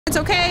It's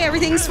okay,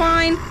 everything's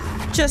fine.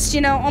 Just, you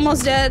know,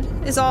 almost dead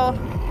is all.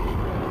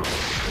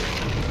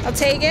 I'll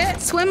take it.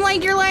 Swim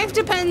like your life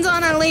depends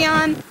on it,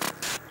 Leon.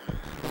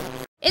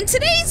 In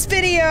today's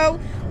video,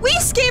 we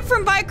escape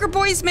from Biker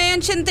Boy's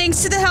mansion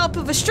thanks to the help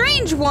of a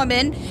strange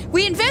woman.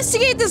 We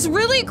investigate this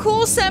really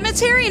cool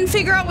cemetery and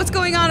figure out what's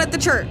going on at the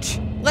church.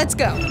 Let's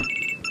go.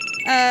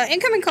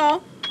 Incoming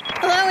call.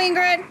 Hello,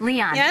 Ingrid.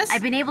 Leon, yes?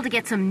 I've been able to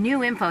get some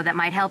new info that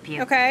might help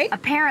you. Okay.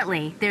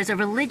 Apparently, there's a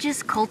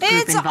religious cult group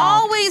It's involved.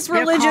 always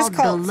religious They're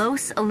called cults. the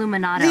Los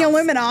Illuminados. The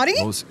Illuminati?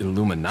 Los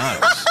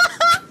Illuminados.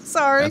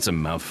 Sorry. That's a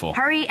mouthful.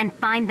 Hurry and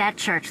find that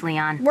church,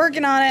 Leon.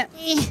 Working on it.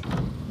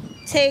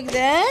 Take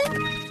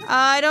that.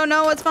 I don't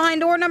know what's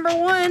behind door number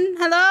 1.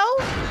 Hello?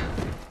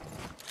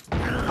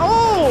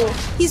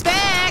 Oh, he's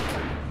back.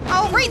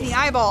 Oh, right in the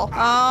eyeball.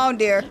 Oh,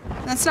 dear.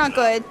 That's not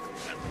good.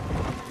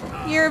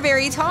 You're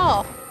very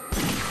tall.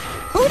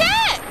 Who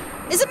dat?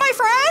 Is it my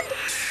friend?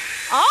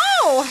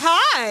 Oh,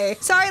 hi.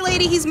 Sorry,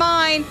 lady, he's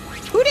mine.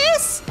 Who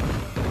dis?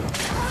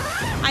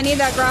 I need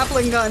that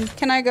grappling gun.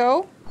 Can I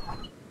go?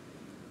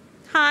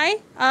 Hi.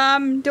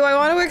 Do I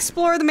want to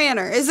explore the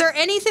manor? Is there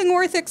anything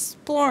worth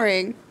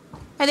exploring?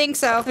 I think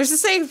so. There's a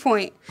save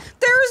point.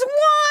 There's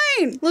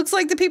wine! Looks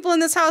like the people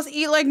in this house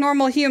eat like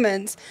normal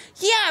humans.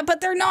 Yeah,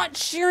 but they're not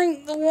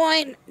sharing the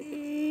wine.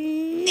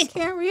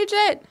 Can't reach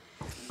it.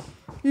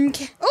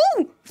 Okay.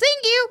 Oh,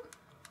 thank you.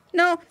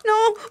 No,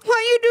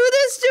 why you do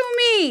this to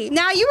me?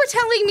 Now, you were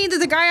telling me that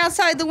the guy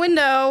outside the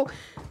window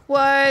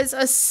was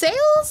a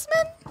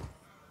salesman?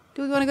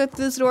 Do we want to go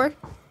through this door?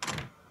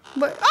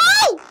 But,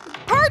 oh!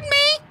 Pardon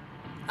me!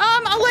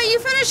 I'll let you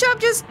finish up.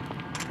 Just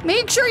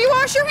make sure you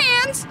wash your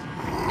hands.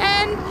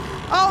 And,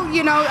 oh,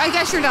 you know, I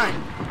guess you're done.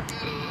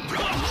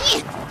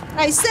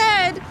 I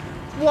said,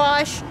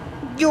 wash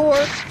your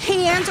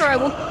hands or I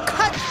will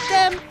cut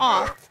them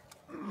off.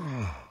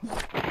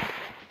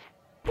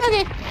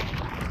 Okay.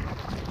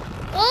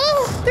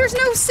 Oh, there's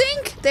no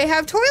sink. They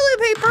have toilet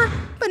paper,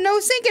 but no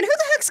sink. And who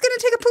the heck's gonna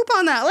take a poop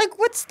on that? Like,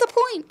 what's the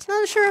point?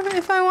 Not sure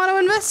if I want to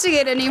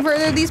investigate any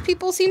further. These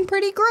people seem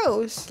pretty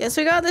gross. Guess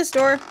we got this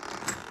door.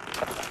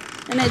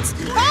 And it's...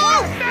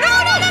 Oh!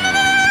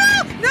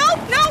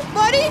 No,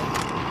 buddy!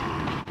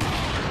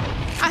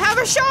 I have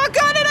a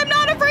shotgun and I'm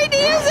not afraid to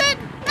use it!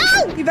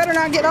 No! You better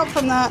not get up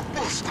from that.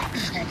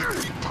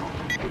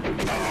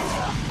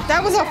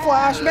 That was a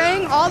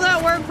flashbang. All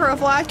that work for a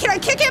flash. Can I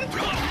kick him?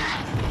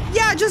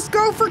 Yeah, just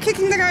go for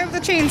kicking the guy with the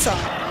chainsaw.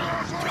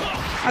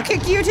 I'll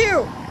kick you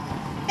too.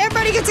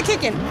 Everybody gets a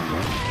kicking.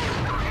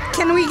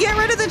 Can we get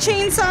rid of the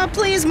chainsaw,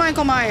 please,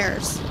 Michael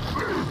Myers?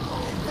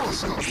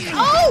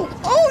 Oh!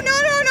 Oh, no.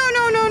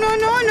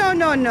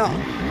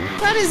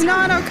 That is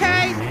not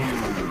okay.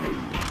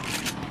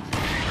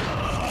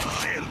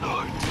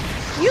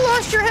 You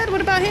lost your head.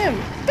 What about him?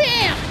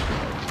 Bam!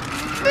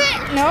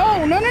 Bam!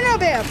 No,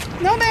 Bam.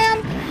 No,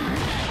 Bam.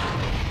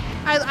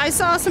 I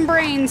saw some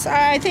brains.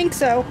 I think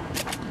so.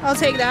 I'll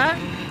take that.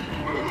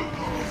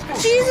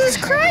 Jesus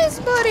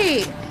Christ,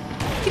 buddy!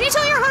 Can you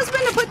tell your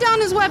husband to put down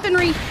his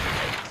weaponry?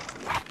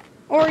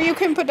 Or you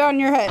can put down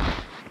your head.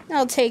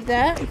 I'll take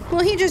that.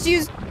 Well, he just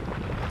used...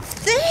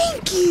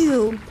 Thank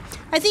you!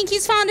 I think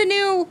he's found a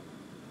new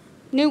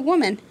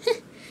woman.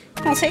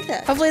 I'll take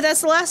that. Hopefully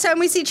that's the last time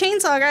we see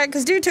Chainsaw Guy,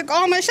 because dude took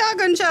all my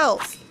shotgun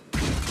shells.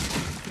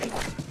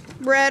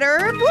 Red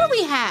herb. What do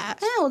we have?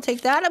 Yeah, we'll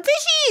take that.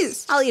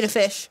 Fishies! I'll eat a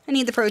fish. I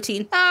need the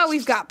protein. Oh,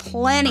 we've got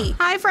plenty.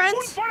 Hi,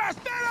 friends.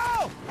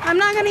 I'm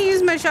not going to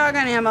use my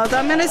shotgun ammo, though.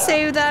 I'm going to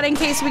save that in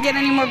case we get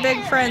any more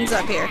big friends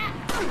up here.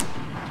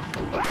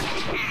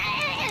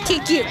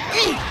 Kick you.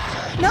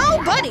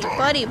 No, buddy.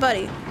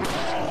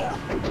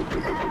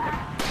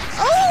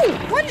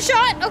 Oh, one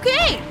shot.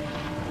 Okay.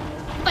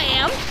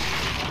 Bam.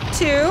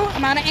 2.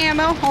 I'm out of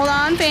ammo. Hold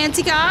on.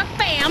 Fancy cock.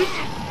 Bam.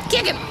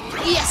 Kick him.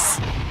 Yes.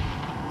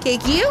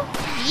 Kick you?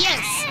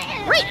 Yes!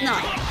 Right in the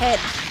head.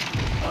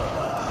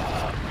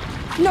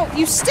 No,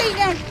 you stay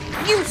down.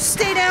 You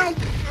stay down.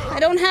 I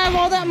don't have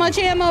all that much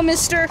ammo,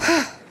 mister.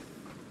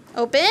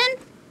 Open?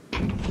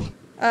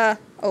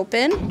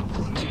 Open.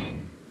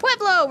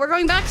 Pueblo, we're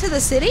going back to the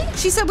city?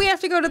 She said we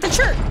have to go to the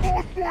church.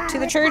 To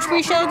the church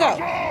we shall go.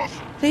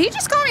 Did he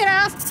just call me an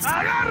ass?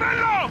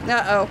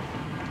 Uh-oh.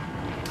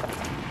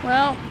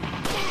 Well.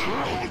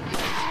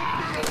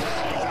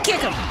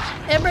 Kick him.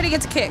 Everybody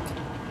gets a kick.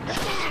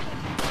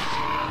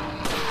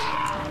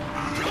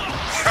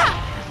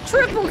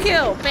 Triple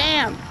kill.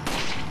 Bam.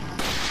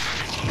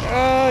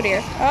 Oh,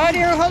 dear.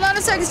 Hold on a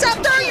second. Stop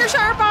throwing your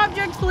sharp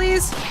objects,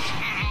 please.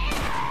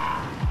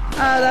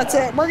 That's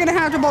it. We're going to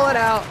have to pull it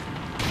out.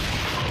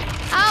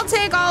 I'll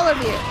take all of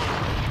you.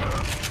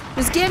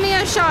 Just give me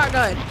a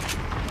shotgun.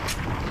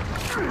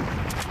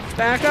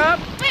 Back up.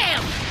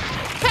 Bam.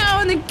 Pow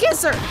and then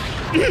kiss her.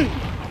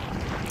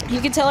 You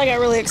can tell I got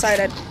really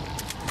excited.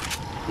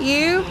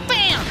 You.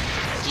 Bam.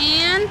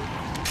 And...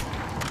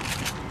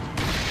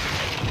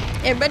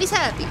 everybody's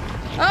happy.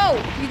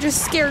 Oh, you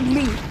just scared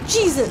me.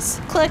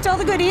 Jesus. Collect all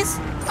the goodies.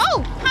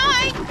 Oh,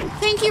 hi.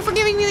 Thank you for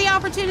giving me the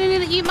opportunity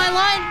to eat my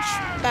lunch.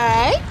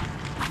 Bye.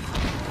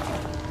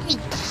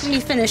 Let me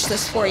finish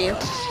this for you.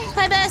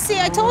 Hi, Bessie.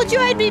 I told you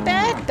I'd be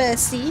back,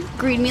 Bessie.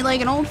 Greet me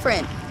like an old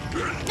friend.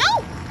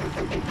 No!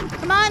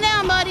 Come on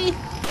down, buddy.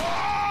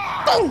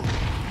 Boom!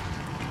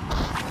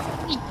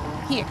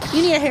 Here,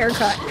 you need a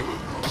haircut.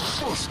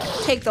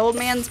 Take the old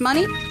man's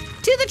money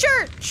to the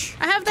church.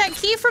 I have that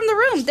key from the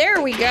room.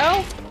 There we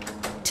go.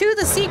 To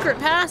the secret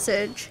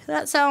passage.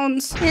 That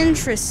sounds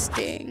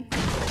interesting.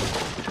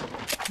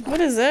 What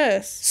is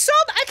this?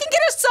 I can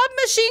get a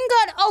submachine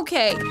gun.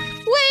 Okay.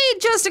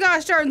 Wait just a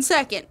gosh darn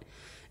second.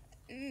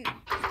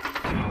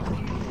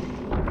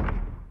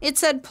 It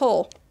said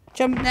pull.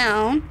 Jump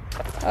down.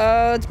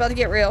 Oh, it's about to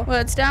get real.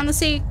 What's down the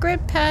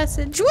secret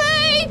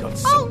passageway?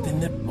 Oh,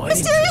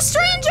 mysterious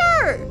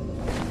stranger!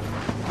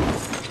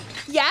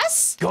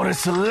 Yes? Got a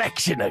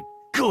selection of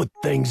good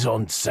things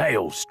on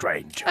sale,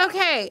 stranger.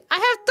 Okay, I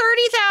have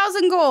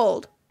 30,000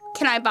 gold.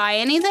 Can I buy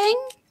anything?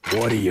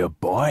 What are you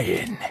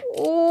buying?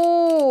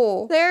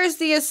 Oh, there's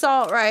the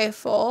assault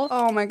rifle.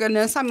 Oh my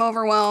goodness, I'm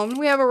overwhelmed.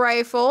 We have a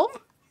rifle.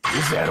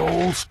 Is that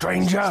all,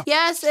 stranger?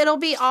 Yes, it'll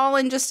be all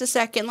in just a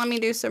second. Let me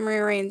do some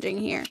rearranging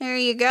here. There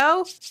you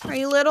go. Are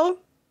you little?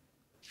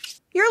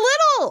 You're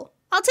little.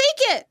 I'll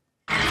take it.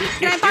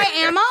 Can I buy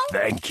ammo?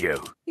 Thank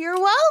you. You're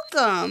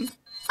welcome.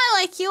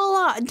 I like you a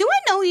lot. Do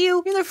I know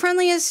you? You're the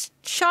friendliest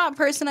shop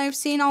person I've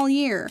seen all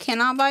year.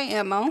 Cannot buy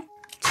ammo.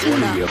 What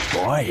are you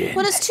buying?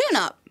 What is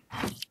tune-up?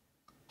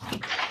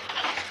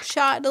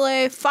 Shot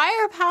delay,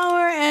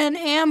 firepower, and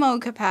ammo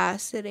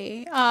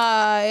capacity.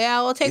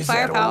 Yeah, we'll take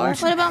firepower.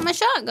 What about my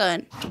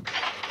shotgun?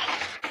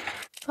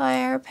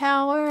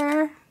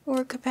 Firepower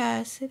or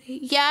capacity?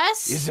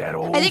 Yes. Is that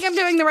all? I think I'm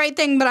doing the right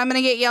thing, but I'm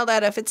gonna get yelled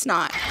at if it's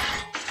not.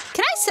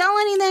 Can I sell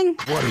anything?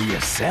 What are you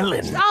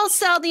selling? I'll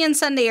sell the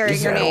incendiary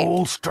grenade. Is that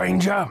all,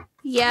 stranger?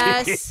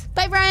 Yes.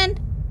 Bye, friend.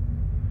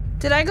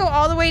 Did I go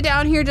all the way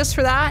down here just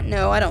for that?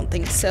 No, I don't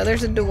think so.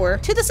 There's a door.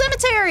 To the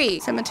cemetery!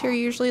 Cemetery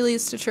usually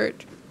leads to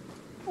church.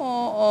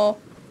 Oh.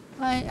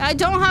 I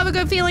don't have a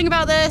good feeling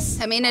about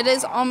this. I mean, it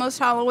is almost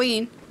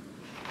Halloween.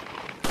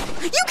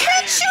 You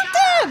can't shoot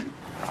them!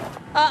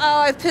 Uh-oh,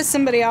 I've pissed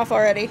somebody off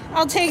already.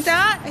 I'll take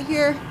that. I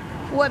hear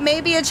what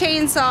may be a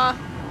chainsaw.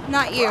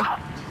 Not you.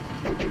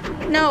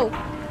 No.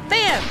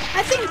 Bam!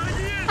 I think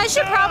I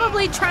should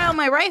probably try out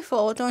my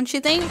rifle, don't you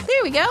think?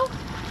 There we go.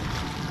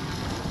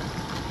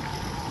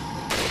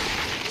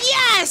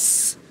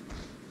 Yes!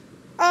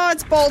 Oh,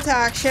 it's bolt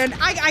action.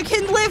 I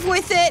can live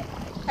with it,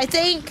 I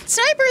think.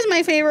 Sniper is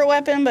my favorite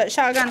weapon, but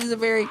shotgun is a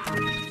very...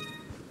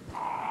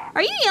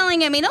 Are you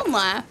yelling at me? Don't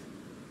laugh.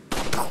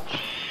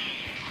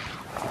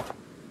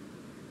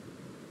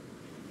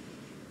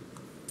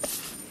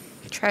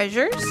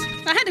 Treasures?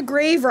 I had a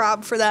grave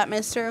rob for that,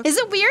 mister. Is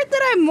it weird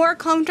that I'm more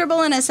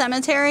comfortable in a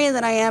cemetery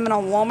than I am in a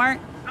Walmart?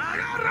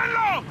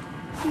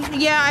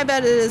 Yeah, I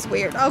bet it is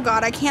weird. Oh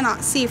god, I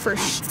cannot see for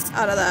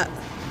out of that.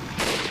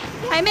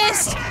 I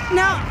missed.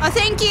 No,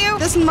 thank you.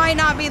 This might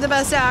not be the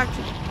best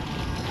action.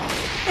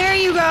 There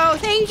you go.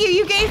 Thank you.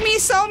 You gave me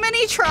so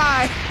many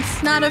tries.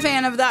 Not a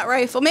fan of that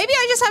rifle. Maybe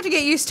I just have to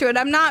get used to it.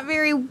 I'm not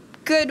very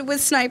good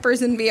with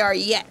snipers in VR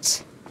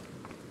yet.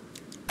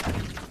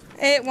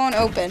 It won't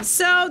open.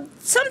 So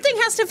something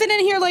has to fit in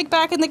here like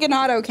back in the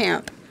Ganado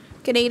camp.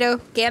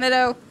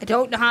 Ganado. I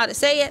don't know how to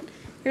say it.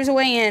 Here's a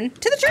way in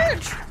to the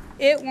church.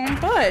 It won't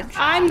budge.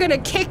 I'm gonna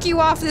kick you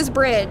off this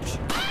bridge.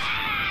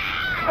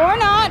 Or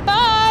not,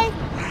 bye.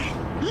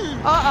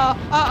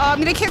 I'm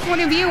gonna kick one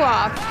of you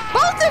off.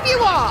 Both of you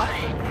off.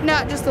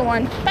 Not just the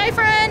one. Bye,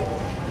 friend.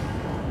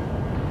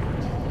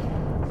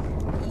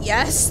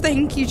 Yes,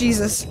 thank you,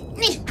 Jesus.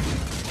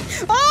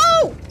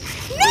 Oh!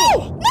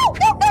 No!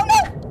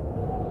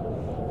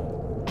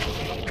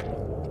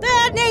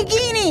 Bad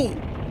Nagini!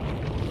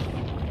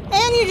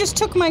 And you just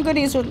took my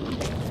goodies with me.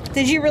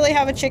 Did you really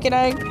have a chicken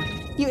egg?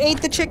 You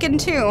ate the chicken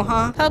too,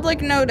 huh?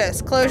 Public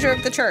notice. Closure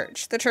of the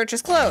church. The church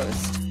is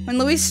closed. When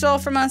Luis stole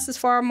from us is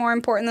far more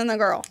important than the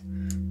girl.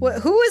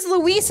 Who is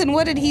Luis and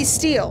what did he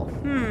steal?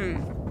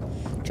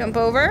 Jump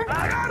over.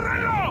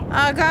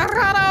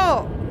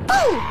 Agarrado!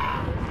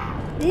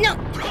 Boo! No.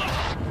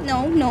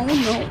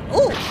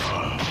 Ooh!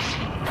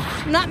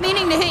 I'm not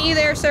meaning to hit you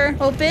there, sir.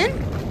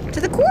 Open to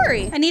the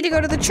quarry. I need to go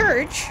to the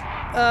church.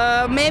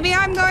 Maybe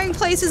I'm going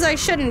places I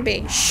shouldn't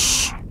be.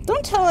 Shh!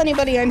 Don't tell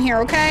anybody I'm here,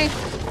 okay?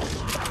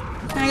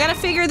 And I gotta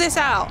figure this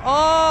out.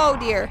 Oh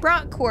dear.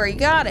 Rock quarry,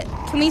 got it.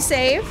 Can we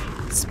save?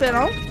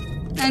 Spinel.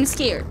 I'm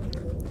scared.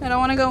 I don't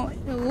wanna go.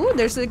 Ooh,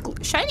 there's a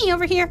shiny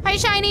over here. Hi,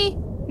 shiny.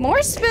 More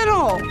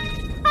spinel.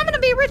 I'm gonna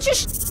be rich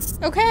as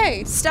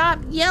okay, stop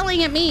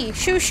yelling at me.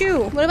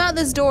 Shoo. What about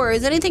this door?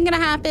 Is anything gonna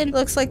happen?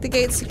 Looks like the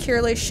gate's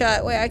securely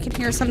shut. Wait, I can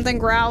hear something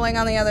growling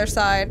on the other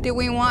side. Do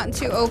we want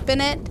to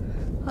open it?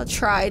 I'll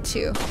try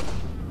to.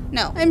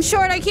 No, I'm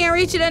short, I can't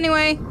reach it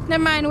anyway.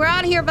 Never mind, we're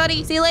out of here,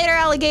 buddy. See you later,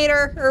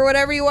 alligator, or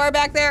whatever you are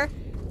back there.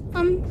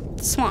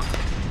 Swamp.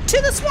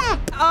 To the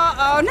swamp!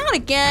 Uh-oh, not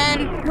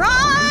again.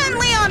 Run,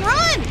 Leon,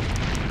 run!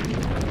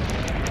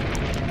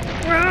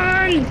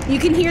 Run! You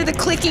can hear the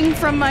clicking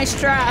from my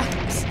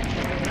straps.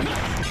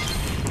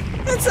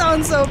 That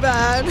sounds so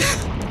bad.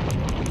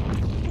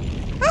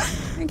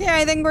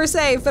 Okay, I think we're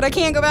safe, but I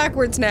can't go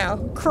backwards now.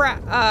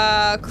 Crap.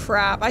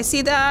 Crap. I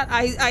see that.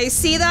 I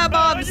see that,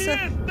 Bobs.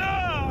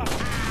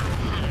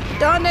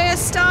 Donde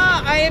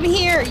está? I am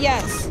here.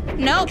 Yes.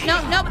 Nope.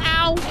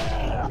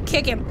 Ow.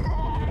 Kick him.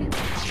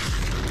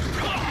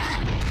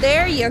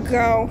 There you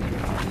go.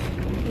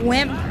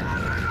 Wimp.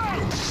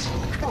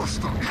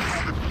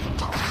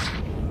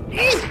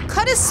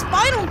 Cut his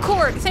spinal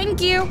cord.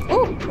 Thank you.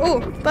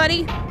 Ooh,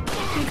 buddy.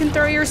 You can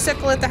throw your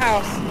sickle at the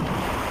house.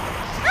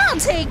 I'll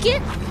take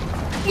it.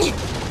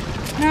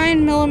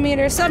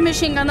 9mm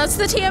submachine gun. That's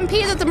the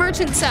TMP that the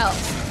merchant sells.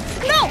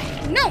 No.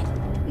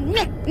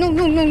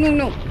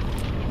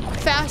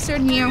 Faster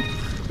than you.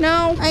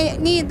 No, I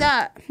need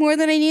that more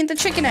than I need the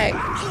chicken egg.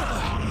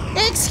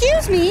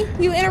 Excuse me,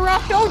 you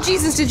interrupt. Oh,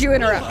 Jesus, did you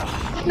interrupt?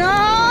 No,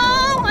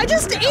 I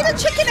just ate a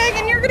chicken egg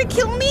and you're gonna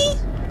kill me?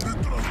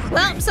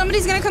 Well,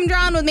 somebody's gonna come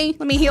drown with me.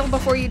 Let me heal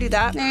before you do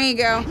that. There you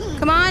go.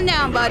 Come on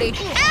down, buddy.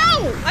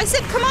 Ow! I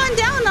said come on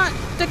down, not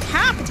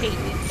decapitate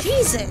me.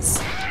 Jesus.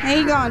 There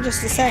you go in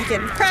just a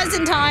second.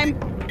 Present time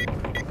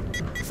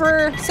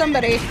for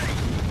somebody.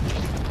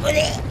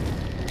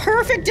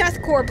 Perfect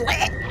deathcore.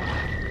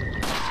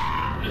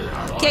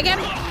 Kick him.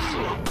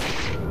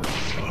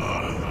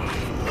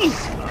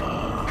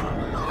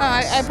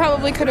 I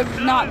probably could have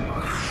not.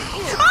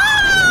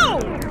 Oh!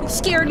 You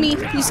scared me.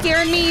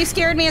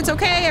 It's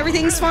okay.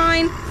 Everything's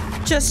fine.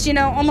 Just, you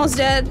know, almost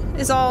dead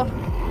is all.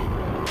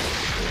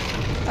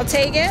 I'll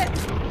take it.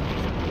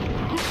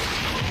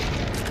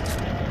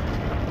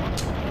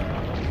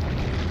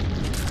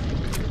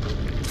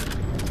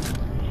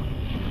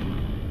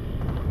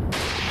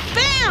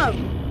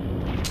 Bam!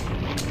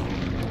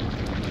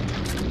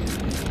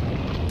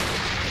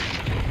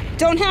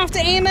 Don't have to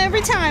aim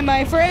every time,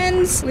 my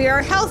friends. We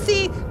are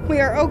healthy. We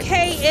are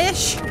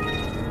okay-ish.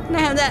 Can I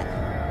have that?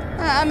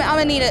 I'm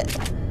gonna need it.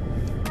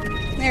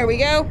 There we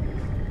go.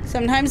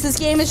 Sometimes this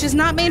game is just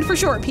not made for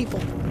short people.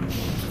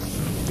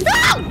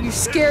 No! You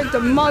scared the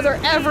mother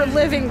ever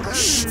living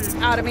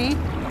out of me.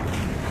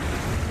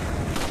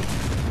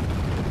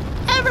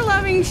 Ever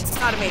loving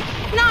out of me.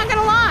 Not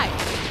gonna lie.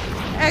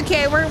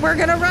 Okay, we're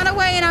gonna run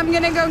away and I'm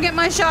gonna go get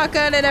my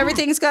shotgun and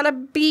everything's gotta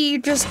be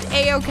just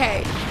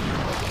a-okay.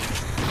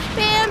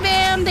 Bam,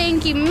 bam,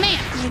 thank you, ma'am.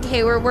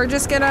 Okay, we're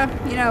just gonna,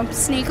 you know,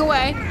 sneak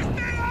away.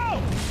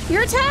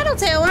 You're a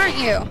tattletale, aren't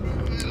you?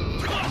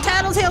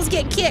 Tattletales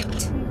get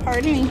kicked.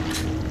 Pardon me.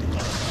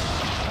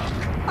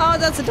 Oh,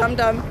 that's a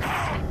dum-dum.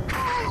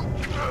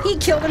 He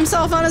killed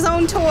himself on his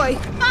own toy.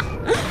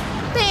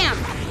 Bam.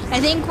 I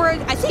think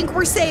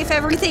we're safe.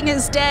 Everything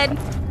is dead.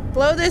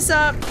 Blow this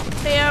up.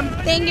 Bam.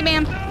 Thank you,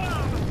 ma'am.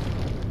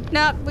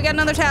 Nope, we got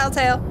another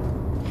tattletale.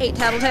 Hate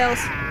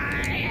tattletales.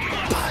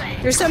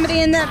 There's somebody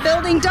in that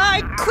building.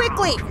 Die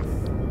quickly.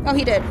 Oh,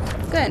 he did.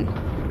 Good.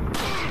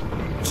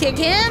 Kick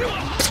him.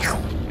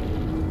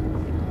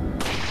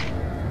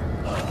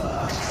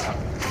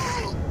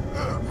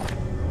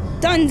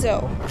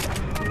 Dunzo.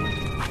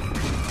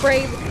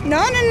 Brave. No.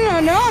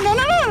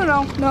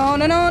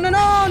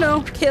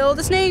 Kill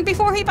the snake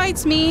before he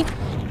bites me.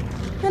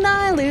 And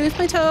I lose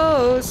my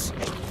toes.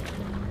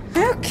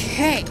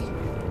 Okay.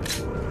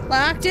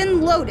 Locked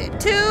and loaded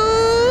to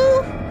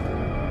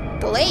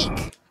the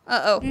lake.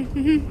 Uh-oh.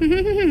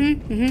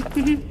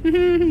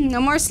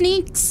 No more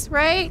sneaks,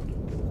 right?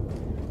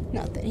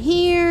 Nothing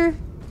here.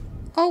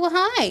 Oh, well,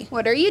 hi.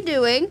 What are you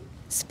doing?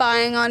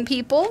 Spying on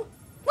people?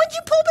 Why'd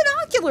you pull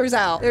binoculars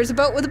out? There's a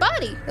boat with a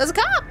body. There's a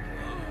cop.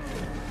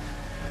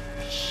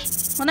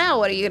 Well, now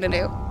what are you gonna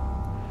do?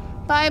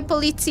 Bye,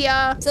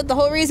 Polizia. Is that the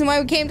whole reason why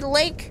we came to the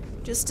lake?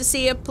 Just to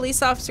see a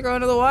police officer go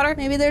into the water?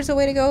 Maybe there's a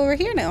way to go over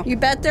here now. You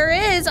bet there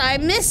is. I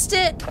missed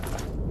it.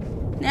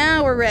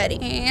 Now we're ready.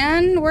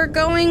 And we're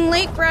going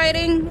lake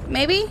riding.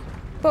 Maybe?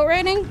 Boat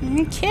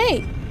riding?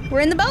 Okay.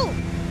 We're in the boat.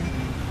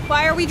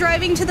 Why are we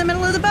driving to the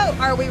middle of the boat?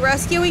 Are we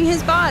rescuing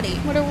his body?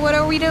 What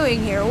are we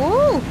doing here?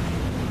 Woo!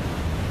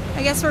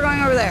 I guess we're going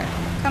over there.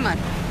 Come on.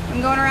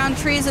 I'm going around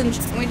trees and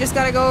we just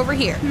gotta go over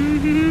here.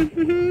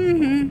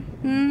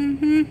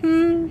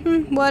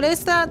 What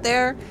is that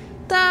there?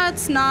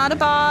 That's not a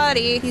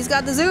body. He's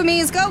got the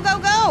zoomies. Go, go,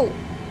 go!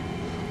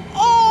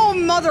 Oh,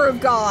 mother of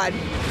God.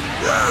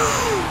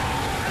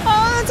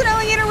 Oh, that's an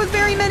alligator with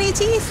very many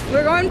teeth.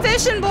 We're going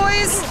fishing,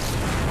 boys.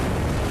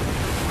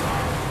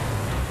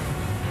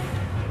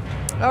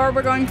 Or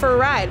we're going for a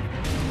ride.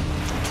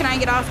 Can I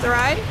get off the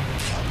ride?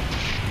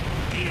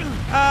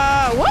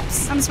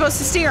 Whoops. I'm supposed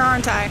to steer,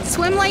 aren't I?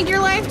 Swim like your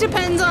life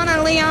depends on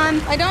it,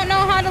 Leon. I don't know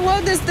how to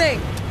load this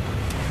thing.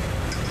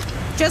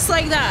 Just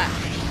like that.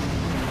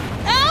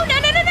 Oh,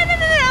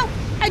 no.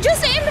 I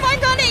just aimed my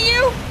gun at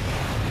you.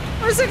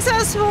 We're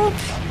successful.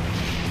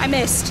 I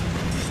missed.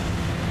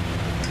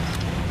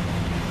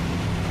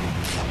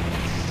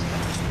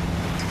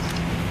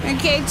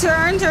 Okay,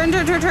 turn.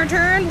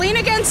 Lean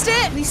against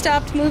it. We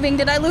stopped moving.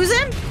 Did I lose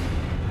him?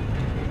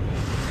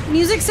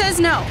 Music says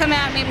no. Come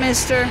at me,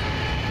 mister.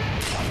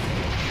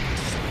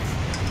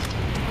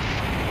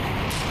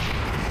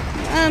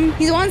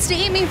 He wants to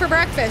eat me for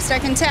breakfast, I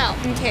can tell.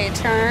 Okay,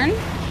 turn.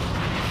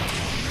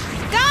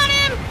 Got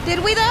him! Did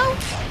we, though?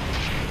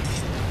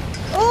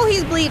 Oh,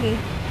 he's bleeding.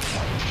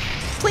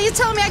 Please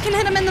tell me I can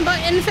hit him in the butt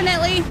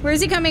infinitely.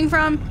 Where's he coming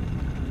from?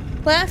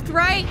 Left,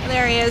 right?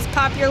 There he is.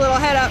 Pop your little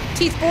head up,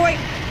 teeth boy.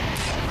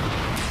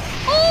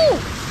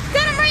 Oh,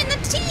 got him right in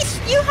the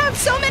teeth. You have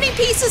so many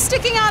pieces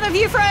sticking out of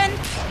you, friend.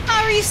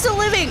 How are you still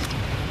living?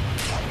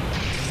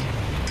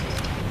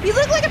 You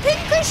look like a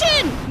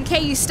pincushion.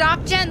 Okay, you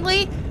stop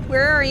gently.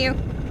 Where are you?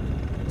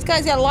 This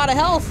guy's got a lot of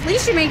health. At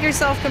least you make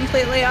yourself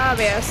completely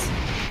obvious.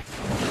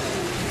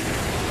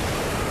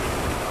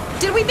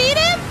 Did we beat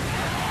him?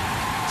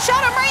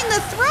 Shot him right in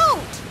the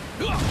throat.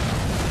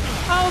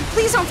 Oh,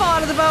 please don't fall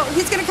out of the boat.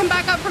 He's gonna come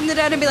back up from the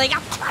dead and be like,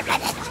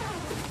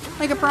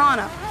 like a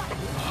piranha.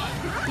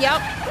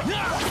 Yep.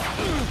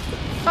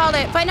 Followed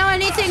it. If I know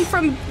anything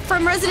from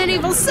Resident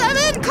Evil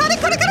 7, cut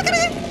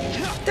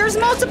it. There's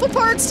multiple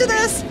parts to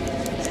this.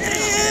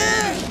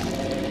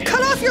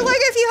 Cut off your leg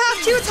if you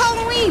have to. It's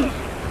Halloween.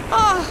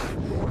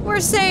 Oh, we're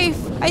safe,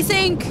 I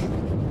think.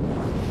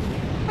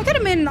 I could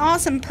have made an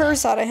awesome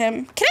purse out of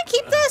him. Can I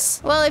keep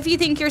this? Well, if you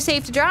think you're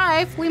safe to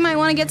drive, we might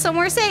want to get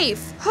somewhere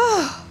safe.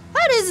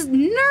 That is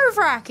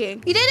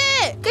nerve-wracking. You did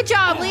it. Good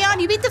job, Leon.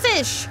 You beat the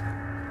fish.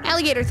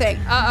 Alligator thing.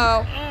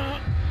 Uh-oh.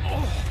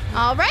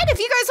 All right, if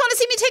you guys want to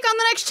see me take on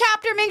the next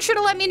chapter, make sure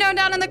to let me know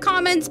down in the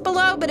comments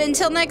below. But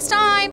until next time,